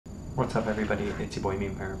What's up, everybody? It's your boy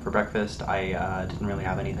Meme here. For breakfast, I didn't really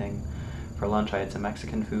have anything. For lunch, I had some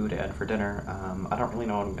Mexican food, and for dinner, I don't really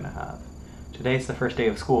know what I'm gonna have. Today's the first day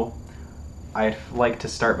of school. I'd like to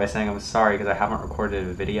start by saying I'm sorry because I haven't recorded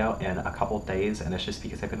a video in a couple days, and it's just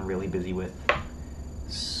because I've been really busy with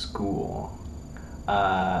school.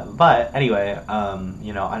 But anyway, I'm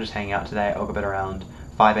just hanging out today. I woke up at around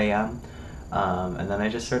 5 a.m. And then I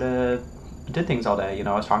just sort of did things all day.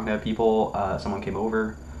 I was talking to people. Someone came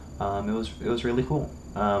over. It was really cool.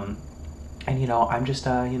 And I'm just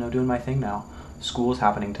doing my thing now. School's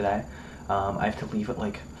happening today. I have to leave at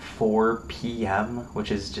like 4 p.m.,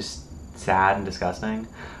 which is just sad and disgusting.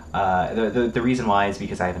 The reason why is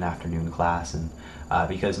because I have an afternoon class, and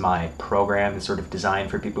because my program is sort of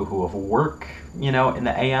designed for people who have work, in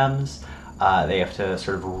the AMs. They have to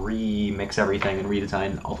sort of remix everything and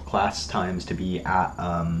redesign all the class times to be at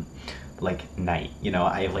night.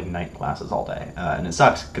 I have like night classes all day, and it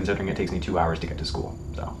sucks considering it takes me 2 hours to get to school.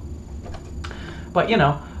 So, but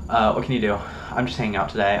what can you do? I'm just hanging out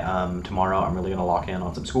today. Tomorrow I'm really gonna lock in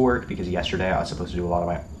on some schoolwork because yesterday I was supposed to do a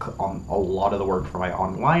lot of the work for my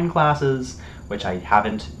online classes, which I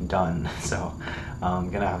haven't done. So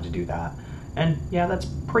I'm gonna have to do that. And yeah, that's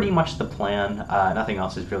pretty much the plan. Nothing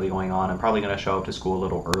else is really going on. I'm probably gonna show up to school a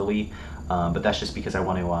little early, but that's just because I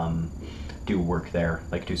want to do work there,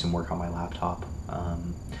 like do some work on my laptop.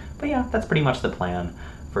 But yeah, that's pretty much the plan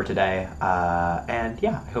for today. And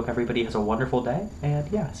yeah, I hope everybody has a wonderful day.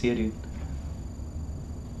 And yeah, see you, dude.